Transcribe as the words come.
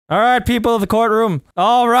All right, people of the courtroom,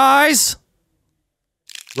 all rise.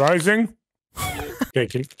 Rising. Okay,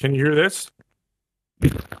 can you hear this?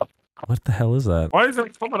 What the hell is that? Why is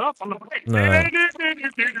it coming up on the mic? No.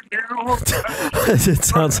 It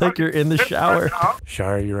sounds like you're in the shower.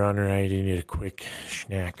 Sorry, Your Honor, I need a quick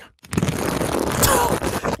snack.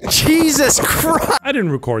 Jesus Christ! I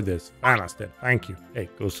didn't record this. Vanoss did. Thank you. Hey,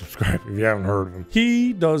 go subscribe if you haven't heard of him.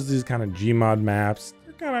 He does these kind of Gmod maps.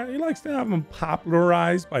 He likes to have them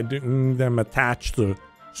popularized by doing them attached to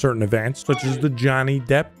certain events, such as the Johnny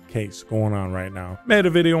Depp case going on right now. Made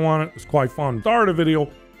a video on it. It was quite fun. Started a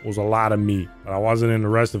video. Was a lot of me, but I wasn't in the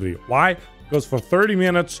rest of the video. Why? Because for 30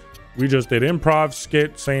 minutes, we just did improv,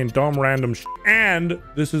 skit, saying dumb, random shit. And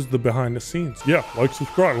this is the behind the scenes. Yeah, like,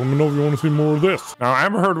 subscribe. Let me know if you want to see more of this. Now,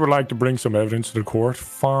 Amber Heard would like to bring some evidence to the court.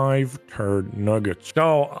 5 turd nuggets.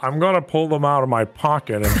 So, I'm going to pull them out of my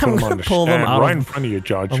pocket and put them on the stand right in front of you,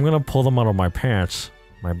 Judge. I'm going to pull them out of my pants.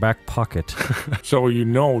 My back pocket. So you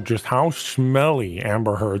know just how smelly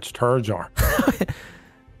Amber Heard's turds are.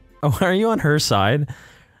 Oh, are you on her side?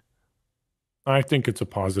 I think it's a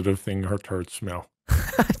positive thing her turds smell.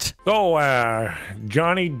 So,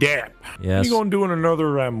 Johnny Depp. Yes. What are you going to do in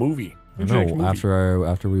another movie? No,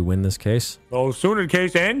 after we win this case. So, the sooner the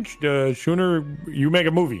case ends, the sooner you make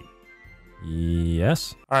a movie.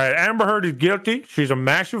 Yes. All right, Amber Heard is guilty. She's a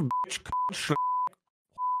massive bitch,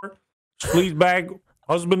 sleazebag,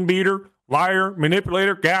 husband beater, liar,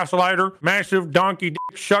 manipulator, gaslighter, massive donkey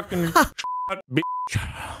dick sucking bitch.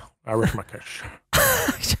 I rest my case.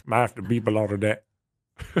 Might have to beep a lot of that.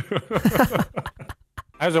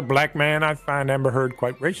 As a black man, I find Amber Heard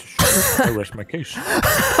quite racist. I rest my case.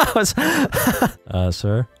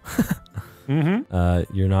 Sir.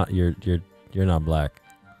 Mm-hmm. You're not black.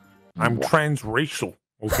 I'm transracial.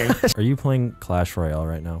 Okay. Are you playing Clash Royale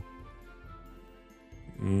right now?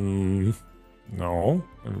 No.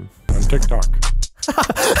 I'm on TikTok.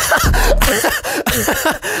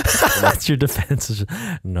 That's your defense.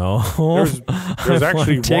 No. There's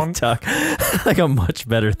actually one. TikTok. Like a much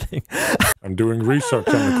better thing. I'm doing research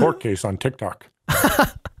on the court case on TikTok.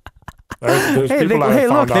 There's hey,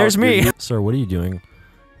 look, there's me. Sir, Sir, what are you doing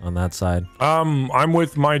on that side? I'm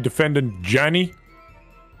with my defendant, Jenny.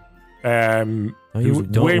 Don't you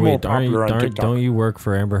work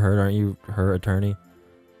for Amber Heard? Aren't you her attorney?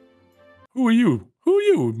 Who are you? Who are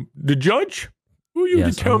you? The judge? Who are you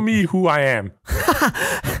to tell me who I am?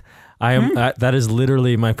 I am. That is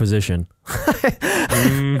literally my position.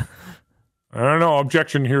 I don't know.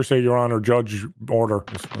 Objection, hearsay, Your Honor. Judge order.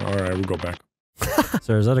 All right, we'll go back.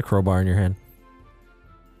 Sir, is that a crowbar in your hand?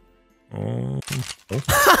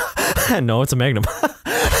 No, it's a magnum.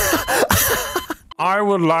 I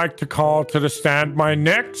would like to call to the stand my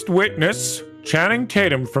next witness, Channing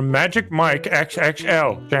Tatum from Magic Mike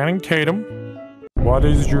XXL. Channing Tatum, what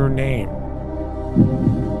is your name?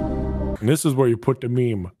 And this is where you put the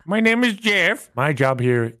meme. My name is Jeff. My job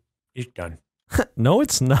here is done. No,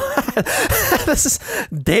 it's not. This is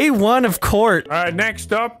day 1 of court. All right,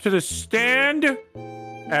 next up to the stand,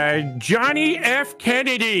 Johnny F.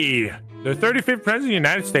 Kennedy, the 35th President of the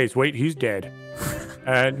United States. Wait, he's dead.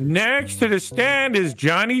 Next to the stand is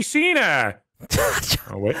Johnny Cena.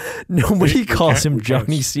 Oh, wait. Nobody calls him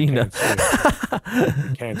Johnny Cena.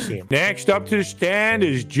 Can't see him. Next up to the stand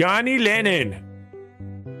is Johnny Lennon.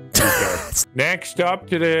 Next up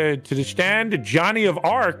to the stand, Johnny of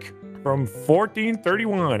Arc from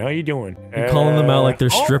 1431. How you doing? You're calling them out like they're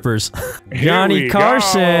strippers. Johnny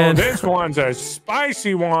Carson. This one's a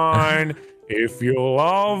spicy one. If you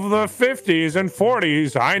love the 50s and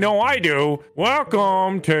 40s, I know I do.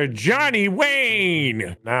 Welcome to Johnny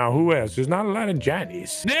Wayne. Now, who else? There's not a lot of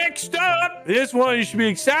Johnnies. Next up, this one you should be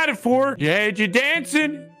excited for. You had you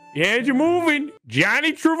dancing. You had you moving.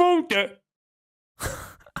 Johnny Travolta.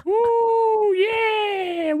 Woo,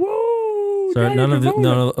 yeah, woo. Sorry,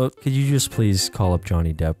 could you just please call up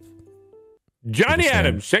Johnny Depp? Johnny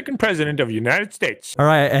Adams, second president of the United States. All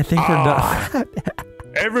right, I think we're done.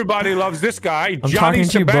 Everybody loves this guy, I'm Johnny talking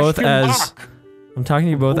to you both as Bach. I'm talking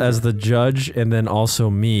to you both as the judge and then also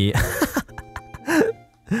me.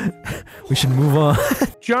 We should move on.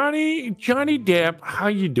 Johnny Depp, how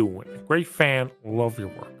you doing? Great fan, love your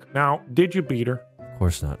work. Now, did you beat her? Of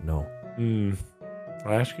course not. No.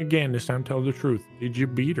 I'll ask again. This time, tell the truth. Did you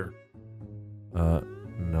beat her?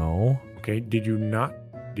 No. Okay. Did you not?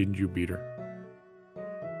 Didn't you beat her?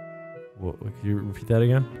 What? Can you repeat that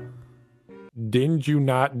again? Didn't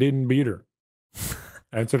beat her?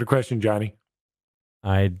 Answer the question, Johnny.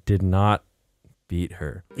 I did not beat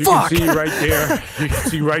her. You can see right there. You can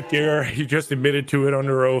see right there. He just admitted to it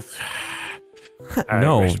under oath.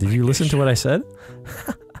 No. Did you listen to what I said?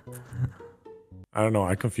 I don't know.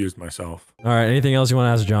 I confused myself. All right. Anything else you want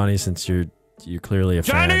to ask Johnny since you're clearly a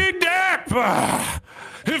fan? Johnny Depp!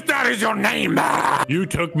 If that is your name. You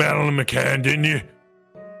took Madeline McCann, didn't you? Wait,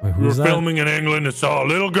 You were who's that? filming in England and saw a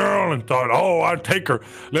little girl and thought, oh, I'd take her,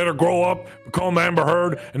 let her grow up, become Amber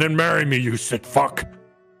Heard, and then marry me, you sick fuck.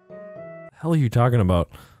 The hell are you talking about?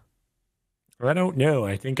 I don't know.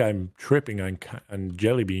 I think I'm tripping on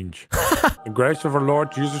jelly beans. The grace of our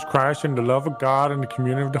Lord Jesus Christ and the love of God and the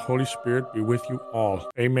communion of the Holy Spirit be with you all.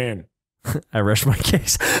 Amen. I rest my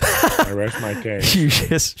case. I rest my case. You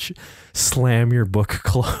just slam your book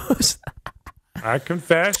closed. I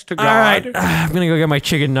confess to God. All right, I'm gonna go get my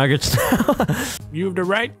chicken nuggets now. You have the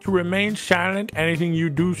right to remain silent. Anything you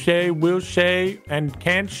do say, will say, and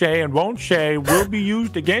can't say, and won't say will be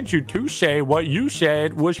used against you to say what you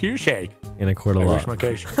said was hearsay. In a court of I law. rest my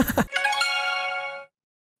case.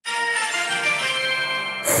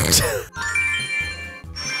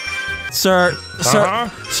 Sir,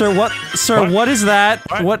 what is that?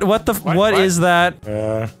 What is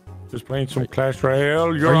that? Just playing some Clash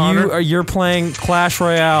Royale, Your Honor. You're playing Clash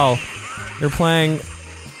Royale.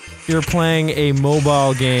 You're playing a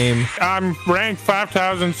mobile game. I'm ranked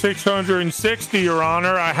 5,660, Your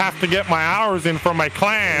Honor. I have to get my hours in for my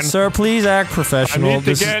clan. Sir, please act professional. I need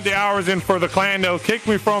to get the hours in for the clan. They'll kick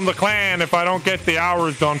me from the clan if I don't get the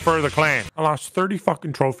hours done for the clan. I lost 30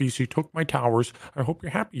 fucking trophies. He took my towers. I hope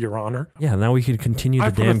you're happy, Your Honor. Yeah, now we could continue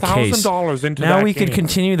the damn case. I put $1,000 into that Now we game. could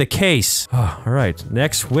continue the case. Oh, all right,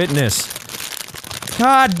 next witness.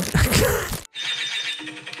 God.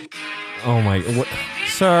 Oh my. What?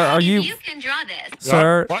 Sir, are you? You can draw this.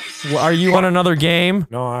 Sir, What? are you on another game?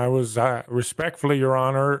 No, I was, respectfully, Your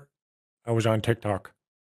Honor, I was on TikTok.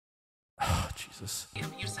 Oh, Jesus.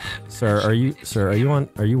 Sir, are you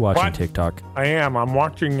watching What? TikTok? I am. I'm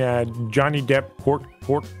watching Johnny Depp pork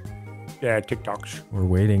TikToks. We're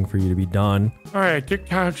waiting for you to be done. All right,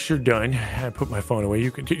 TikToks are done. I put my phone away.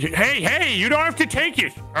 You can. Hey, you don't have to take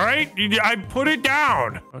it. All right, I put it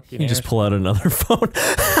down. You just pull out another phone.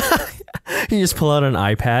 You just pull out an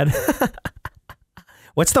iPad.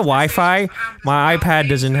 What's the Wi-Fi? My iPad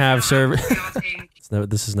doesn't have service.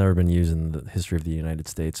 This has never been used in the history of the United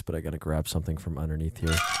States, but I gotta grab something from underneath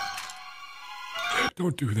here.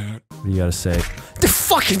 Don't do that. What do you gotta say? The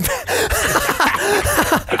fucking.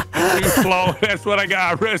 You slow. That's what I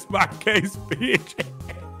got. Rest my case, bitch.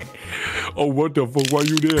 Oh, what the fuck? Why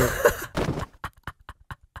you there?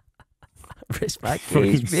 Rest my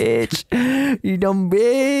case, bitch. You dumb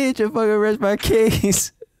bitch. I fucking rest my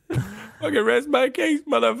case. Fucking rest my case,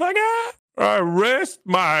 motherfucker. I rest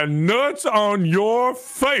my nuts on your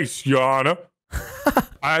face, Your Honor.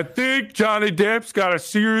 I think Johnny Depp's got a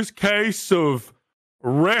serious case of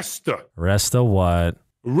Resta. Resta what?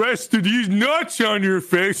 Rest of these nuts on your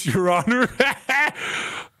face, Your Honor.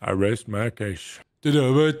 I rest my case. Hit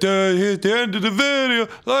the end of the video.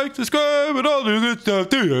 Like, subscribe, and all the good stuff.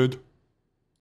 The end.